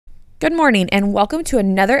Good morning and welcome to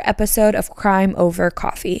another episode of Crime Over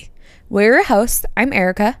Coffee. We're your hosts. I'm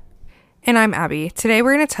Erica. And I'm Abby. Today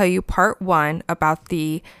we're going to tell you part one about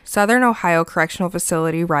the Southern Ohio Correctional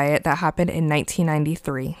Facility riot that happened in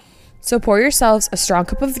 1993. So pour yourselves a strong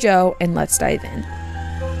cup of joe and let's dive in.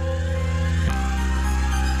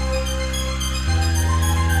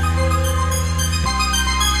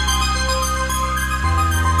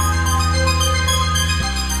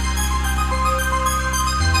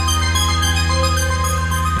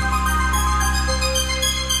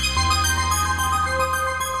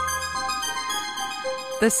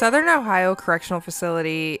 The Southern Ohio Correctional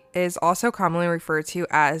Facility is also commonly referred to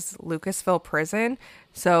as Lucasville Prison.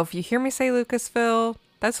 So if you hear me say Lucasville,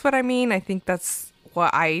 that's what I mean. I think that's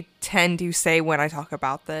what I tend to say when I talk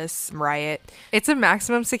about this riot. It's a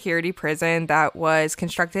maximum security prison that was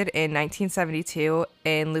constructed in 1972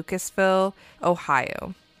 in Lucasville,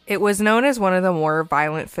 Ohio. It was known as one of the more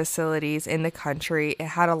violent facilities in the country. It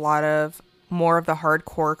had a lot of more of the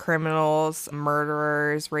hardcore criminals,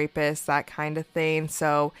 murderers, rapists, that kind of thing.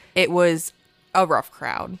 So it was a rough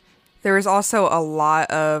crowd. There was also a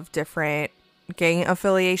lot of different gang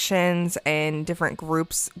affiliations and different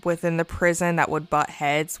groups within the prison that would butt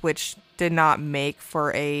heads, which did not make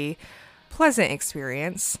for a pleasant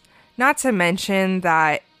experience. Not to mention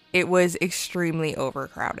that it was extremely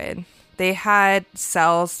overcrowded. They had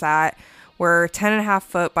cells that were 10.5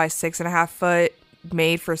 foot by 6.5 foot,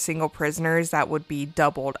 made for single prisoners that would be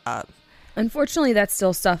doubled up. Unfortunately, that's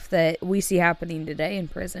still stuff that we see happening today in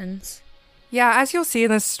prisons. Yeah, as you'll see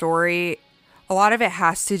in this story, a lot of it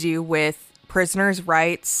has to do with prisoners'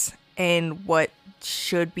 rights and what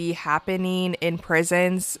should be happening in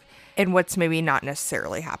prisons and what's maybe not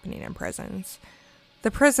necessarily happening in prisons.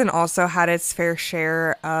 The prison also had its fair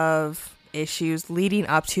share of issues leading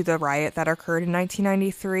up to the riot that occurred in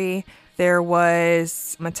 1993. There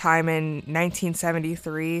was a time in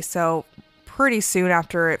 1973, so pretty soon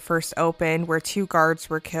after it first opened, where 2 guards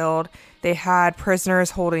were killed. They had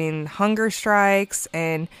prisoners holding hunger strikes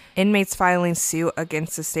and inmates filing suit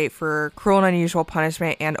against the state for cruel and unusual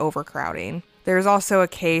punishment and overcrowding. There's also a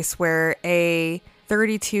case where a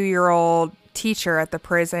 32-year-old teacher at the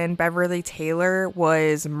prison, Beverly Taylor,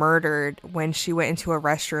 was murdered when she went into a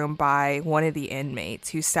restroom by one of the inmates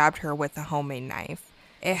who stabbed her with a homemade knife.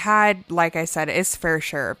 It had, like I said, its fair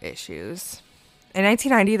share of issues. In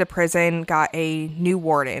 1990, the prison got a new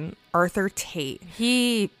warden, Arthur Tate.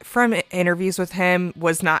 He, from interviews with him,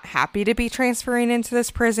 was not happy to be transferring into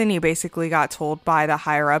this prison. He basically got told by the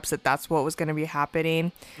higher-ups that that's what was going to be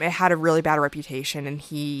happening. It had a really bad reputation, and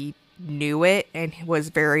he knew it and was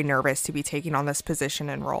very nervous to be taking on this position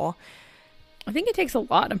and role. I think it takes a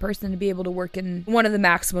lot in a person to be able to work in one of the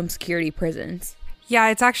maximum security prisons. Yeah,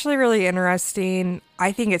 it's actually really interesting.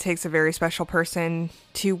 I think it takes a very special person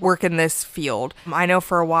to work in this field. I know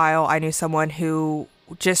for a while I knew someone who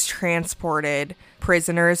just transported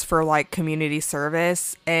prisoners for like community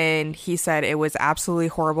service, and he said it was absolutely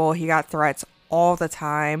horrible. He got threats all the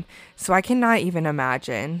time, so I cannot even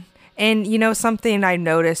imagine. And you know, something I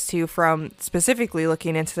noticed too from specifically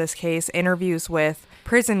looking into this case, interviews with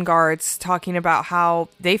prison guards talking about how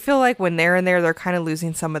they feel like when they're in there, they're kind of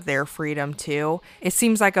losing some of their freedom too. It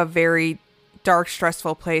seems like a very dark,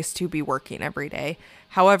 stressful place to be working every day.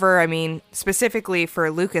 However, I mean, specifically for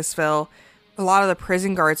Lucasville, a lot of the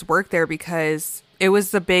prison guards work there because it was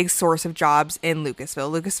the big source of jobs in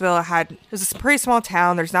Lucasville. Lucasville was a pretty small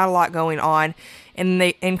town. There's not a lot going on. And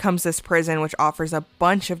in comes this prison, which offers a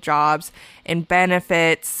bunch of jobs and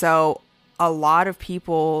benefits. So a lot of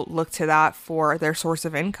people look to that for their source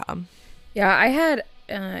of income. Yeah, I had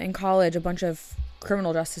in college a bunch of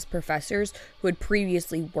criminal justice professors who had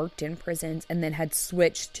previously worked in prisons and then had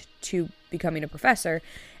switched to becoming a professor.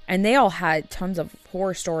 And they all had tons of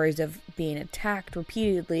horror stories of being attacked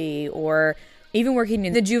repeatedly or even working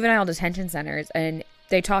in the juvenile detention centers. And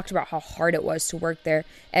they talked about how hard it was to work there.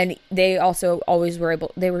 And they also always were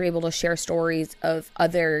able to share stories of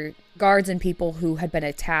other guards and people who had been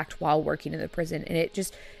attacked while working in the prison. And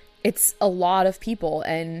it's a lot of people,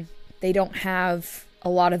 and they don't have a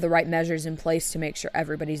lot of the right measures in place to make sure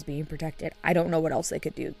everybody's being protected. I don't know what else they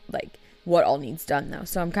could do, like what all needs done though.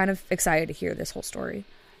 So I'm kind of excited to hear this whole story.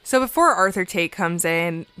 So before Arthur Tate comes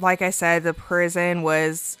in, like I said, the prison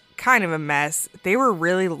was kind of a mess. They were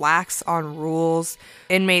really lax on rules.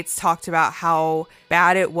 Inmates talked about how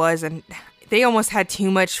bad it was, and they almost had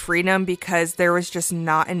too much freedom because there was just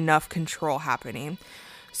not enough control happening.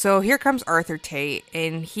 So here comes Arthur Tate,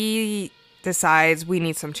 and he decides we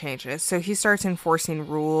need some changes. So he starts enforcing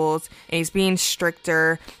rules and he's being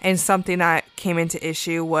stricter. And something that came into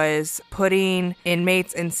issue was putting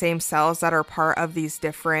inmates in same cells that are part of these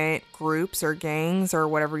different groups or gangs or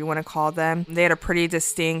whatever you want to call them. They had a pretty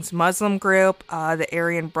distinct Muslim group. The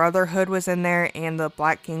Aryan Brotherhood was in there and the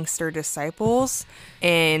Black Gangster Disciples,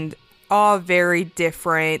 and all very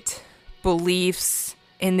different beliefs,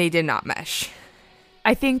 and they did not mesh.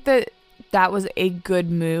 I think that was a good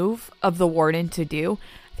move of the warden to do.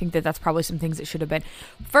 I think that's probably some things that should have been.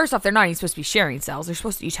 First off, they're not even supposed to be sharing cells. They're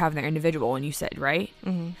supposed to each have their individual one, you said, right?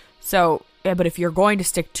 Mm-hmm. So, yeah, but if you're going to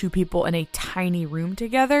stick two people in a tiny room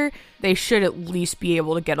together, they should at least be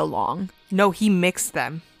able to get along. No, he mixed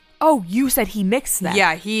them. Oh, you said he mixed them.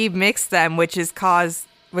 Yeah, he mixed them, which caused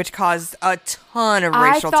a ton of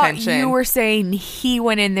racial tension. I thought you were saying he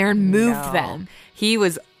went in there and moved them.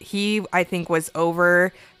 He I think was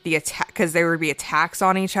over the attack because there would be attacks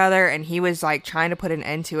on each other, and he was like trying to put an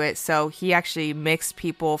end to it. So he actually mixed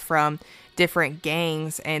people from different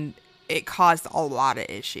gangs, and it caused a lot of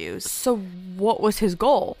issues. So what was his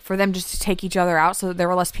goal? For them just to take each other out so that there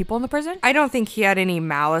were less people in the prison? I don't think he had any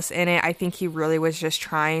malice in it. I think he really was just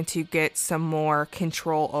trying to get some more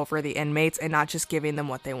control over the inmates and not just giving them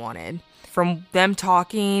what they wanted. From them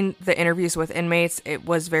talking, the interviews with inmates, it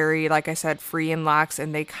was very, like I said, free and lax,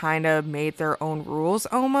 and they kind of made their own rules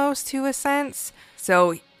almost to a sense.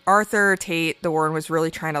 So Arthur Tate, the warden, was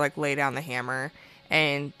really trying to like lay down the hammer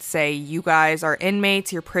and say, you guys are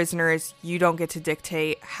inmates, you're prisoners, you don't get to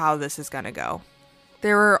dictate how this is going to go.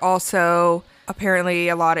 There were also apparently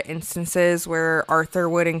a lot of instances where Arthur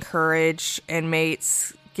would encourage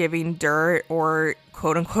inmates giving dirt or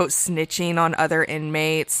quote-unquote snitching on other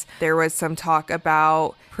inmates. There was some talk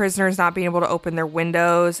about prisoners not being able to open their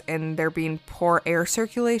windows and there being poor air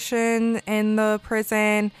circulation in the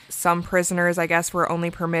prison. Some prisoners, I guess, were only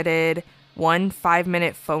permitted 1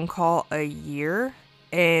 5-minute phone call a year,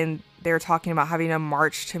 and they're talking about having to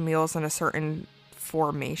march to meals in a certain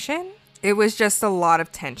formation. It was just a lot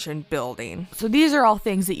of tension building. So these are all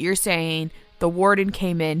things that you're saying the warden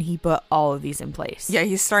came in, he put all of these in place. Yeah,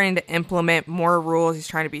 he's starting to implement more rules. He's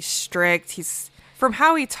trying to be strict. From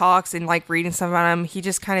how he talks and like reading stuff about him, he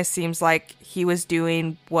just kind of seems like he was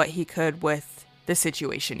doing what he could with the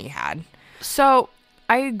situation he had. So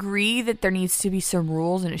I agree that there needs to be some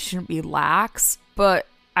rules and it shouldn't be lax, but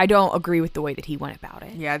I don't agree with the way that he went about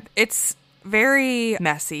it. Yeah, it's very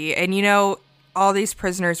messy. And all these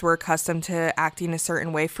prisoners were accustomed to acting a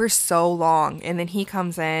certain way for so long. And then he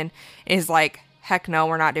comes in, is like, heck no,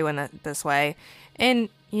 we're not doing it this way. And,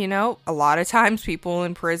 a lot of times people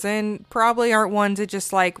in prison probably aren't one to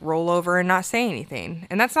just like roll over and not say anything.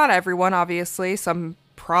 And that's not everyone, obviously. Some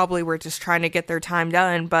probably were just trying to get their time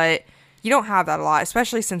done, but you don't have that a lot,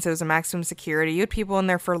 especially since it was a maximum security. You had people in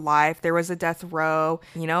there for life. There was a death row.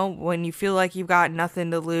 When you feel like you've got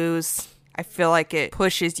nothing to lose, I feel like it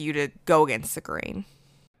pushes you to go against the grain.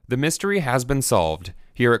 The mystery has been solved.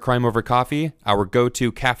 Here at Crime Over Coffee, our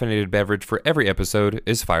go-to caffeinated beverage for every episode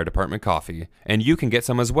is Fire Department Coffee. And you can get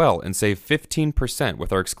some as well and save 15%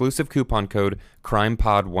 with our exclusive coupon code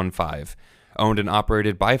CRIMEPOD15. Owned and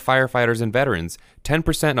operated by firefighters and veterans,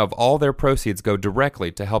 10% of all their proceeds go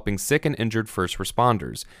directly to helping sick and injured first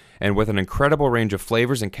responders. And with an incredible range of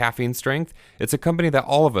flavors and caffeine strength, it's a company that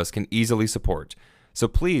all of us can easily support. So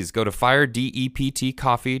please go to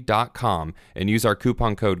firedeptcoffee.com and use our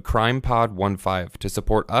coupon code CRIMEPOD15 to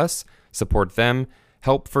support us, support them,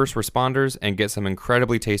 help first responders, and get some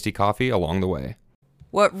incredibly tasty coffee along the way.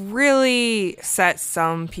 What really set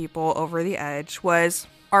some people over the edge was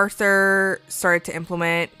Arthur started to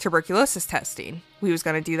implement tuberculosis testing. He was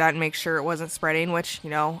going to do that and make sure it wasn't spreading, which,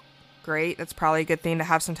 great. That's probably a good thing to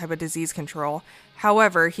have some type of disease control.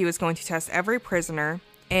 However, he was going to test every prisoner.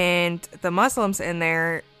 And the Muslims in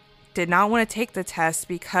there did not want to take the test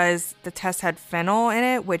because the test had phenol in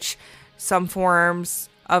it, which some forms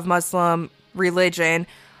of Muslim religion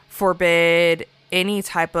forbid any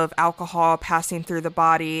type of alcohol passing through the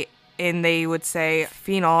body. And they would say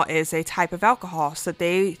phenol is a type of alcohol. So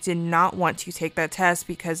they did not want to take that test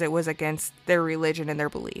because it was against their religion and their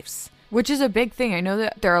beliefs. Which is a big thing. I know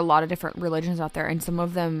that there are a lot of different religions out there, and some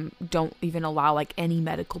of them don't even allow like any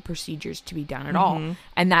medical procedures to be done at all.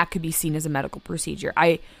 And that could be seen as a medical procedure.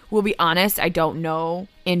 I will be honest, I don't know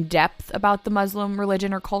in depth about the Muslim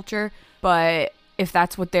religion or culture, but if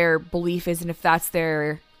that's what their belief is and if that's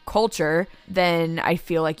their culture, then I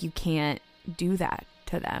feel like you can't do that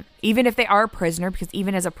to them. Even if they are a prisoner, because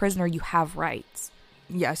even as a prisoner, you have rights.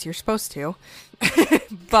 Yes, you're supposed to.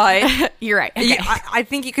 But you're right. Okay. Yeah, I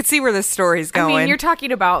think you could see where this story's going. I mean, you're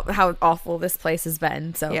talking about how awful this place has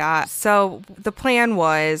been. So yeah. So the plan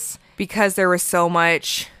was, because there was so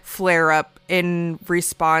much flare up in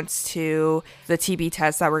response to the TB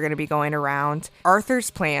tests that were going to be going around.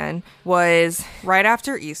 Arthur's plan was right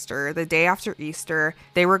after Easter, the day after Easter,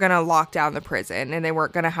 they were going to lock down the prison and they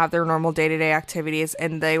weren't going to have their normal day-to-day activities,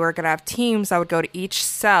 and they were going to have teams that would go to each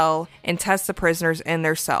cell and test the prisoners in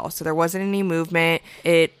their cell. So there wasn't any movement.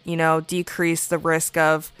 It, decreased the risk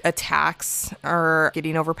of attacks or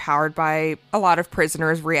getting overpowered by a lot of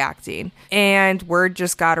prisoners reacting. And word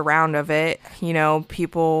just got around of it,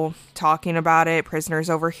 people talking about it, prisoners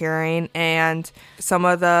overhearing, and some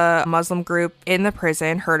of the Muslim group in the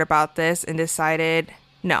prison heard about this and decided,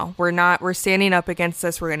 no, we're standing up against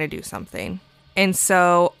this, we're going to do something. And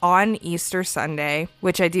so on Easter Sunday,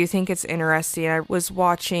 which I do think it's interesting, I was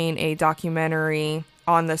watching a documentary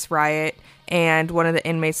on this riot, and one of the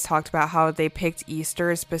inmates talked about how they picked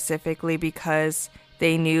Easter specifically because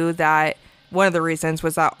they knew that one of the reasons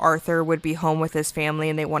was that Arthur would be home with his family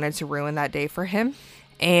and they wanted to ruin that day for him.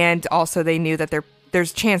 And also they knew that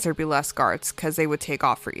there's a chance there'd be less guards because they would take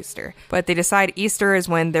off for Easter. But they decide Easter is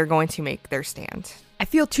when they're going to make their stand. I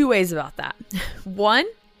feel two ways about that. One,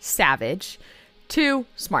 savage. Two,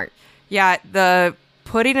 smart. Yeah, the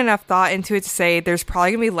putting enough thought into it to say there's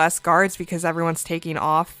probably going to be less guards because everyone's taking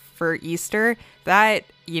off for Easter, that,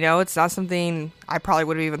 it's not something I probably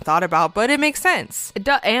would have even thought about, but it makes sense. It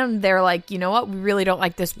does, and they're like, you know what? We really don't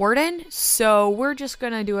like this warden, so we're just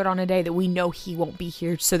going to do it on a day that we know he won't be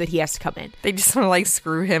here so that he has to come in. They just want to,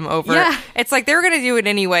 screw him over. Yeah. It's like they're going to do it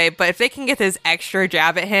anyway, but if they can get this extra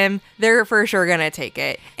jab at him, they're for sure going to take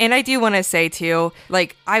it. And I do want to say, too,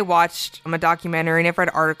 I watched a documentary and I've read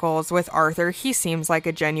articles with Arthur. He seems like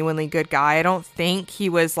a genuinely good guy. I don't think he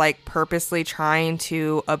was, purposely trying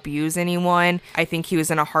to abuse anyone. I think he was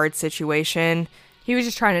in a hard situation. He was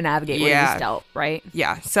just trying to navigate what he was dealt, right?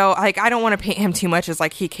 Yeah. So, I don't want to paint him too much as,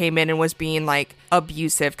 he came in and was being,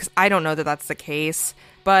 abusive, because I don't know that that's the case.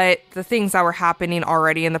 But the things that were happening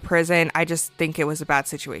already in the prison, I just think it was a bad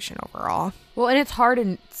situation overall. Well, and it's hard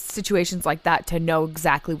in situations like that to know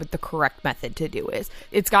exactly what the correct method to do is.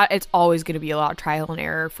 It's always going to be a lot of trial and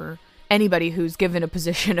error for anybody who's given a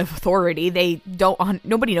position of authority.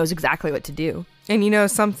 Nobody knows exactly what to do.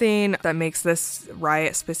 And something that makes this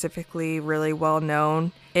riot specifically really well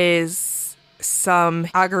known is some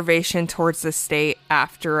aggravation towards the state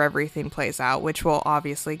after everything plays out, which we'll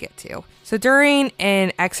obviously get to. So during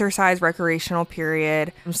an exercise recreational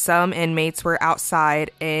period, some inmates were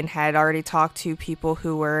outside and had already talked to people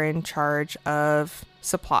who were in charge of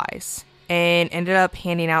supplies, and ended up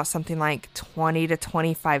handing out something like 20 to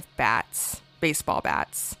 25 baseball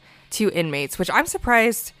bats, to inmates, which I'm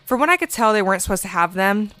surprised. From what I could tell, they weren't supposed to have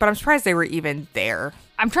them, but I'm surprised they were even there.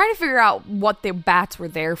 I'm trying to figure out what the bats were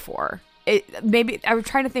there for. Maybe I was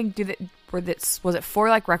trying to think, was it for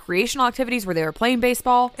recreational activities where they were playing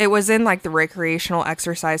baseball? It was in the recreational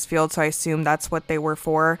exercise field, so I assume that's what they were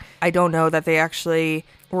for. I don't know that they actually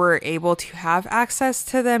were able to have access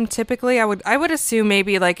to them typically. I would assume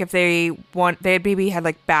maybe if they maybe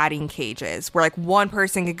had batting cages where one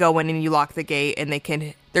person could go in and you lock the gate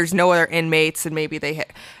and there's no other inmates, and maybe they hit.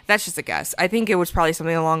 That's just a guess. I think it was probably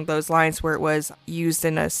something along those lines where it was used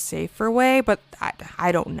in a safer way, but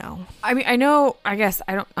I don't know. I mean, I guess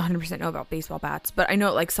I don't 100% know about baseball bats, but I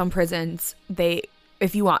know some prisons,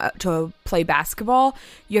 if you want to play basketball,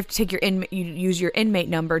 you have to take you use your inmate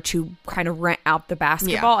number to kind of rent out the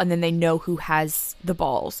basketball, and then they know who has the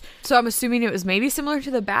balls. So I'm assuming it was maybe similar to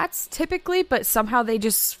the bats typically, but somehow they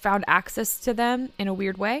just found access to them in a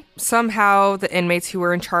weird way. Somehow the inmates who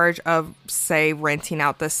were in charge of, say, renting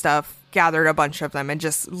out this stuff gathered a bunch of them and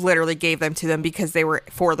just literally gave them to them because they were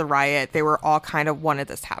for the riot. They were all kind of wanted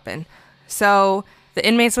this to happen. So the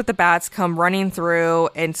inmates with the bats come running through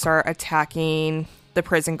and start attacking the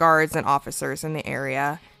prison guards and officers in the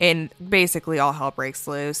area, and basically all hell breaks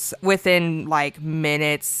loose. Within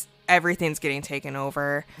minutes, everything's getting taken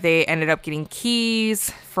over. They ended up getting keys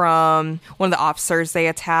from one of the officers they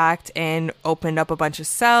attacked and opened up a bunch of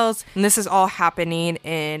cells. And this is all happening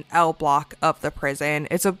in L block of the prison.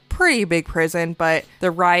 It's a pretty big prison, but the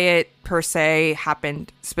riot per se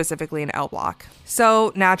happened specifically in L block.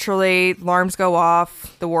 So naturally, alarms go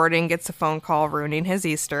off. The warden gets a phone call ruining his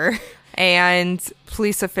Easter. And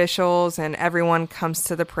police officials and everyone comes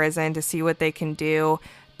to the prison to see what they can do.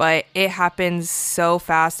 But it happens so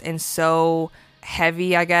fast and so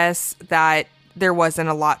heavy, I guess, that there wasn't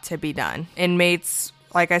a lot to be done. Inmates,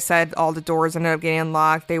 like I said, all the doors ended up getting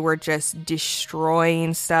unlocked. They were just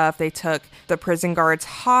destroying stuff. They took the prison guards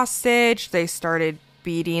hostage. They started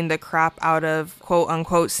beating the crap out of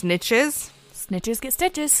quote-unquote snitches. Snitches get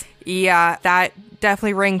stitches. Yeah, that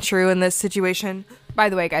definitely rang true in this situation. By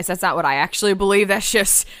the way, guys, that's not what I actually believe. That's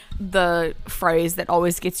just the phrase that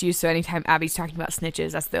always gets used. So anytime Abby's talking about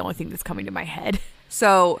snitches, that's the only thing that's coming to my head.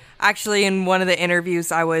 So actually, in one of the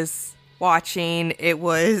interviews I was watching, it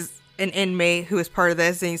was an inmate who was part of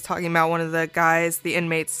this, and he's talking about one of the guys, the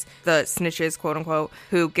inmates, the snitches, quote unquote,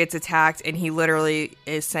 who gets attacked, and he literally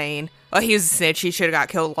is saying, oh, he was a snitch, he should have got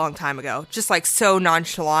killed a long time ago. Just like so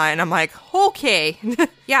nonchalant, and I'm like, okay.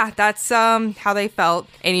 Yeah, that's how they felt.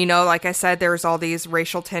 And you know, like I said, there was all these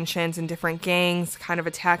racial tensions and different gangs kind of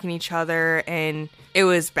attacking each other, and it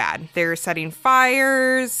was bad. They were setting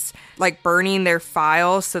fires, like burning their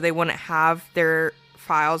files so they wouldn't have their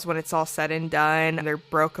files when it's all said and done. They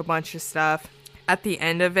broke a bunch of stuff. At the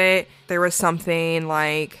end of it, there was something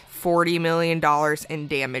like $40 million in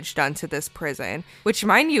damage done to this prison, which,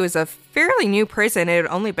 mind you, is a fairly new prison. It had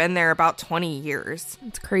only been there about 20 years.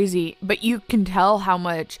 It's crazy, but you can tell how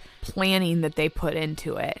much planning that they put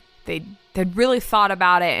into it. They'd really thought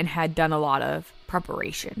about it and had done a lot of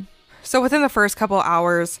preparation. So within the first couple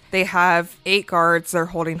hours, they have 8 guards they're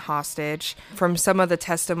holding hostage. From some of the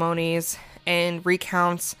testimonies and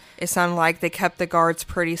recounts, it sounded like they kept the guards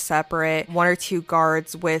pretty separate. 1 or 2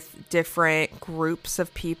 guards with different groups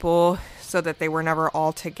of people so that they were never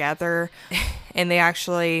all together. And they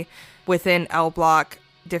actually, within L Block,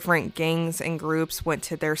 different gangs and groups went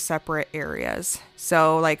to their separate areas.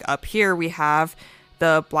 So like up here we have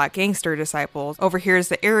the Black Gangster Disciples. Over here is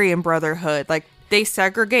the Aryan Brotherhood. Like, they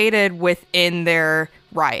segregated within their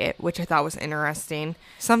riot, which I thought was interesting.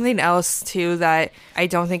 Something else, too, that I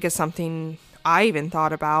don't think is something I even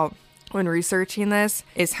thought about when researching this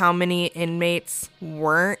is how many inmates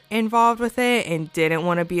weren't involved with it and didn't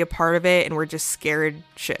want to be a part of it and were just scared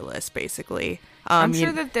shitless, basically. I'm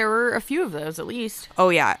sure that there were a few of those, at least. Oh,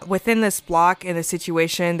 yeah. Within this block, in the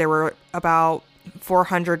situation, there were about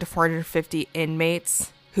 400 to 450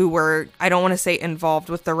 inmates who were, I don't want to say involved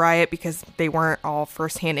with the riot because they weren't all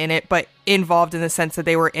firsthand in it, but involved in the sense that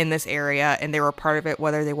they were in this area and they were part of it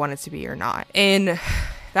whether they wanted to be or not. And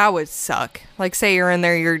that would suck. Like, say you're in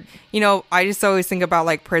there, I just always think about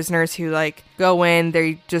like prisoners who like go in,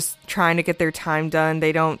 they're just trying to get their time done.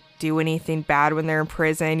 They don't do anything bad when they're in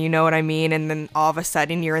prison, you know what I mean? And then all of a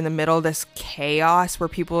sudden you're in the middle of this chaos where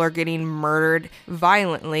people are getting murdered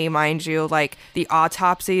violently, mind you. Like, the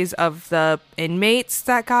autopsies of the inmates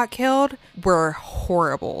that got killed were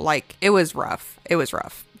horrible. Like, it was rough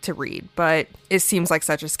to read, but it seems like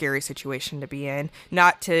such a scary situation to be in. We're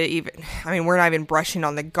not even brushing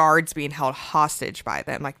on the guards being held hostage by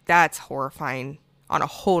them. Like, that's horrifying on a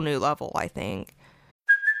whole new level, I think.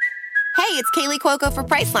 Hey, it's Kaylee Cuoco for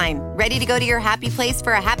Priceline. Ready to go to your happy place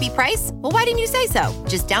for a happy price? Well, why didn't you say so?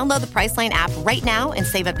 Just download the Priceline app right now and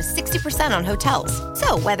save up to 60% on hotels.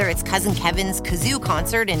 So whether it's Cousin Kevin's Kazoo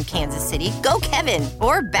Concert in Kansas City, go Kevin,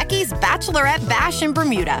 or Becky's Bachelorette Bash in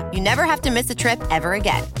Bermuda, you never have to miss a trip ever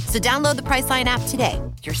again. So download the Priceline app today.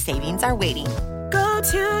 Your savings are waiting. Go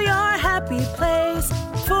to your happy place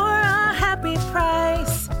for a happy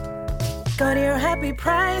price. Go to your happy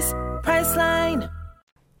price, Priceline.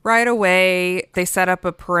 Right away, they set up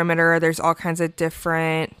a perimeter. There's all kinds of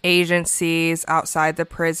different agencies outside the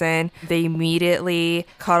prison. They immediately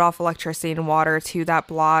cut off electricity and water to that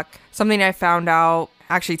block. Something I found out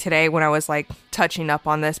actually today when I was like touching up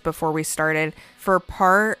on this before we started. For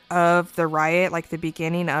part of the riot, like the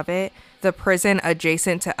beginning of it, the prison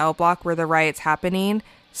adjacent to L Block where the riot's happening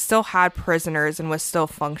still had prisoners and was still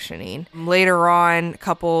functioning. Later on, a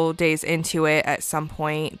couple days into it, at some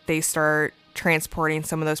point, they start transporting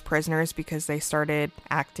some of those prisoners because they started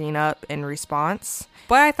acting up in response.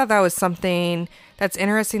 But I thought that was something that's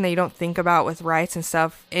interesting that you don't think about with riots and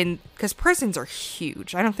stuff, and because prisons are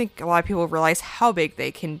huge. I don't think a lot of people realize how big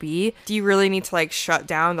they can be. Do you really need to like shut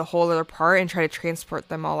down the whole other part and try to transport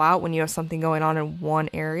them all out when you have something going on in one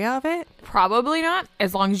area of it? Probably not,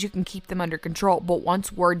 as long as you can keep them under control. But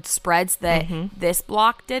once word spreads that this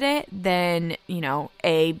block did it, then,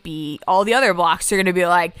 A, B, all the other blocks are going to be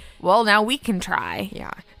like, well, now we can try.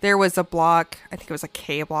 Yeah. There was a block, I think it was a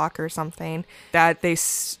K block or something, that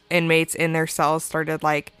inmates in their cells started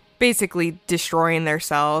like basically destroying their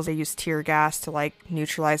cells. They used tear gas to like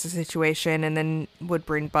neutralize the situation and then would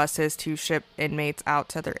bring buses to ship inmates out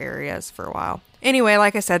to their areas for a while. Anyway,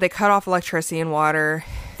 like I said, they cut off electricity and water.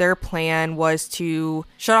 Their plan was to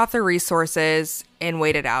shut off their resources and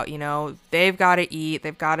wait it out. They've got to eat,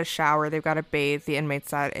 they've got to shower, they've got to bathe, the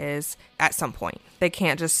inmates that is, at some point. They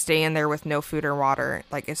can't just stay in there with no food or water.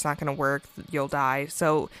 Like, it's not going to work. You'll die.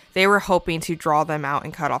 So they were hoping to draw them out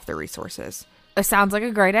and cut off their resources. It sounds like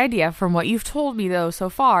a great idea from what you've told me, though, so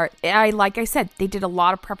far. Like I said, they did a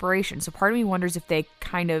lot of preparation. So part of me wonders if they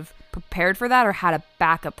kind of prepared for that or had a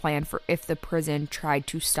backup plan for if the prison tried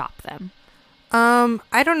to stop them?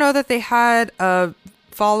 I don't know that they had a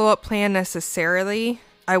follow-up plan necessarily.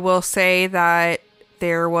 I will say that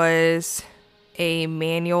there was a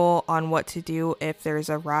manual on what to do if there's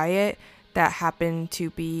a riot that happened to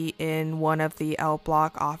be in one of the L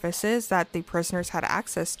Block offices that the prisoners had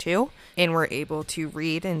access to and were able to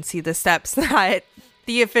read and see the steps that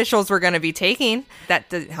the officials were going to be taking. That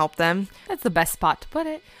didn't help them. That's the best spot to put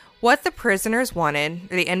it. What the prisoners wanted,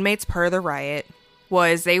 the inmates part of the riot,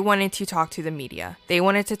 was they wanted to talk to the media. They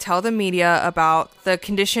wanted to tell the media about the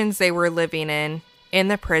conditions they were living in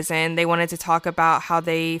the prison. They wanted to talk about how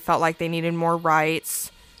they felt like they needed more rights,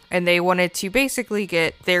 and they wanted to basically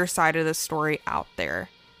get their side of the story out there.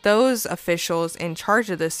 Those officials in charge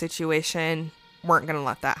of this situation weren't going to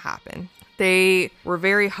let that happen. They were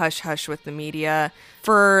very hush-hush with the media.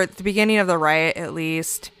 For the beginning of the riot, at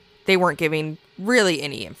least, they weren't giving really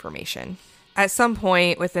any information. At some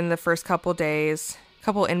point within the first couple days, a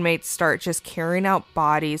couple inmates start just carrying out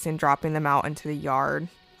bodies and dropping them out into the yard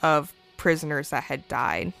of prisoners that had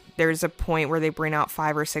died. There's a point where they bring out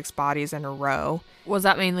 5 or 6 bodies in a row. Was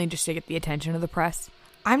that mainly just to get the attention of the press?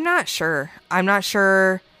 I'm not sure. I'm not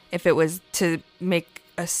sure if it was to make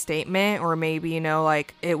a statement or maybe,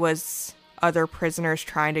 like it was other prisoners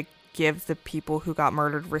trying to give the people who got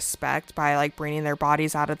murdered respect by like bringing their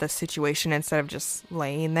bodies out of the situation instead of just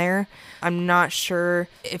laying there. I'm not sure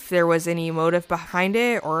if there was any motive behind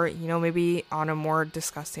it or, maybe on a more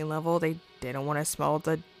disgusting level, they didn't want to smell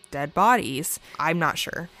the dead bodies. I'm not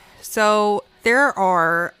sure. So there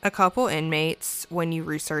are a couple inmates when you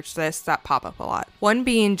research this that pop up a lot. One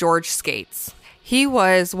being George Skates. He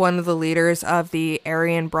was one of the leaders of the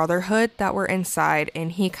Aryan Brotherhood that were inside,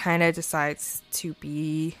 and he kind of decides to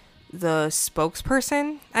be the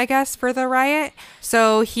spokesperson, I guess, for the riot.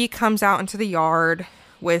 So he comes out into the yard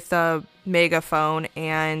with a megaphone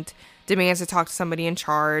and demands to talk to somebody in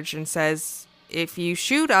charge and says, if you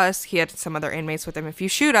shoot us, he had some other inmates with him, if you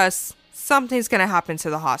shoot us, something's going to happen to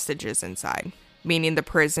the hostages inside. Meaning the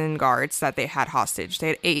prison guards that they had hostage. They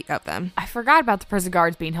had 8 of them. I forgot about the prison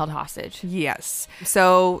guards being held hostage. Yes.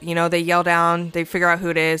 So, they yell down, they figure out who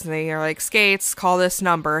it is, and they are like, Skates, call this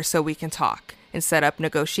number so we can talk and set up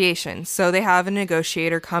negotiations. So they have a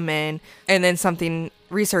negotiator come in, and then something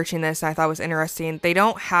researching this I thought was interesting. They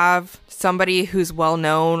don't have somebody who's well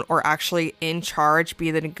known or actually in charge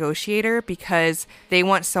be the negotiator because they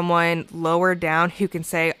want someone lower down who can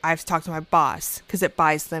say, I've talked to my boss, because it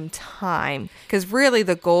buys them time. Because really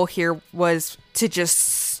the goal here was to just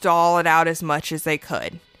stall it out as much as they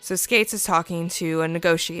could. So Skates is talking to a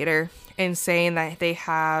negotiator and saying that they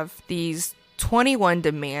have these 21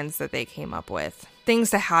 demands that they came up with.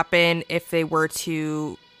 Things to happen if they were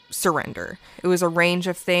to surrender. It was a range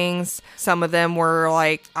of things. Some of them were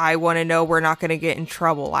like, I want to know we're not going to get in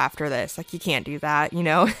trouble after this. Like, you can't do that,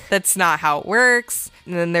 That's not how it works.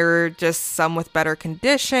 And then there were just some with better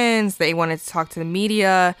conditions. They wanted to talk to the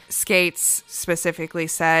media. Skates specifically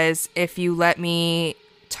says, if you let me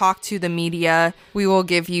talk to the media, we will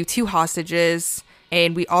give you 2 hostages,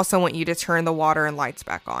 and we also want you to turn the water and lights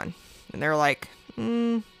back on. And they're like,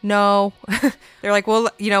 no. They're like, well,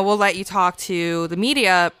 we'll let you talk to the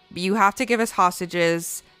media. You have to give us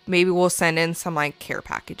hostages. Maybe we'll send in some care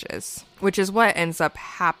packages, which is what ends up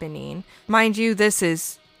happening. Mind you, this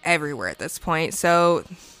is everywhere at this point. So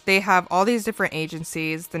they have all these different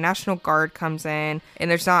agencies. The National Guard comes in,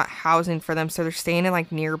 and there's not housing for them. So they're staying in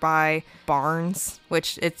nearby barns,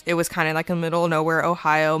 which it was kind of in the middle of nowhere,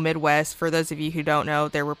 Ohio, Midwest. For those of you who don't know,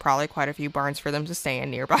 there were probably quite a few barns for them to stay in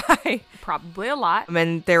nearby. Probably a lot.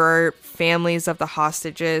 And there are families of the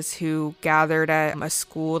hostages who gathered at a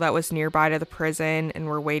school that was nearby to the prison and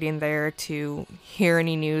were waiting there to hear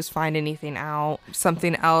any news, find anything out.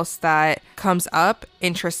 Something else that comes up,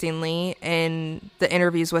 interestingly, in the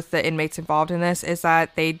interviews with the inmates involved in this is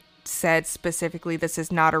that they said specifically, this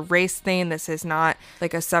is not a race thing, this is not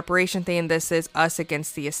a separation thing, this is us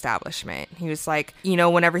against the establishment. He was like,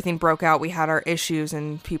 when everything broke out, we had our issues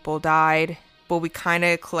and people died, but we kind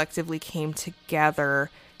of collectively came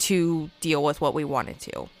together to deal with what we wanted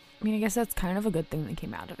to. I mean, I guess that's kind of a good thing that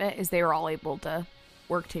came out of it, is they were all able to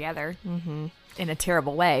work together in a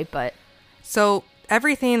terrible way, but... So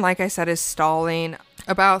everything, like I said, is stalling.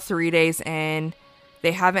 About 3 days in,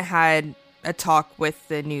 they haven't had a talk with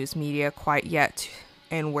the news media quite yet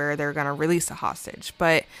and where they're going to release a hostage.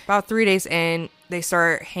 But about 3 days in, they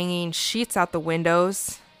start hanging sheets out the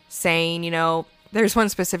windows saying, there's one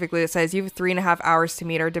specifically that says, you have 3.5 hours to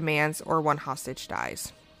meet our demands or one hostage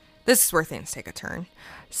dies. This is where things take a turn.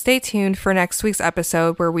 Stay tuned for next week's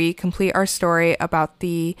episode where we complete our story about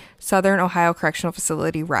the Southern Ohio Correctional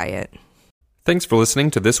Facility riot. Thanks for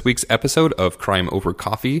listening to this week's episode of Crime Over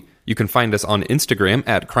Coffee. You can find us on Instagram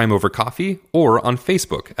at Crime Over Coffee or on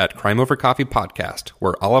Facebook at Crime Over Coffee Podcast,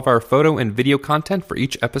 where all of our photo and video content for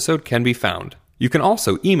each episode can be found. You can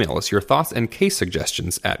also email us your thoughts and case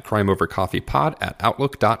suggestions at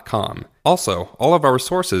crimeovercoffeepod@outlook.com. Also, all of our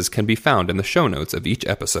sources can be found in the show notes of each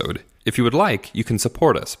episode. If you would like, you can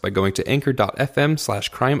support us by going to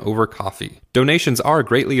anchor.fm/crimeovercoffee. Donations are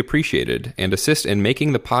greatly appreciated and assist in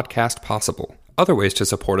making the podcast possible. Other ways to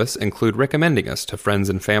support us include recommending us to friends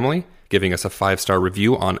and family, giving us a 5-star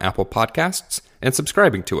review on Apple Podcasts, and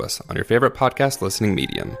subscribing to us on your favorite podcast listening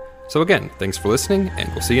medium. So again, thanks for listening,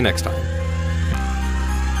 and we'll see you next time.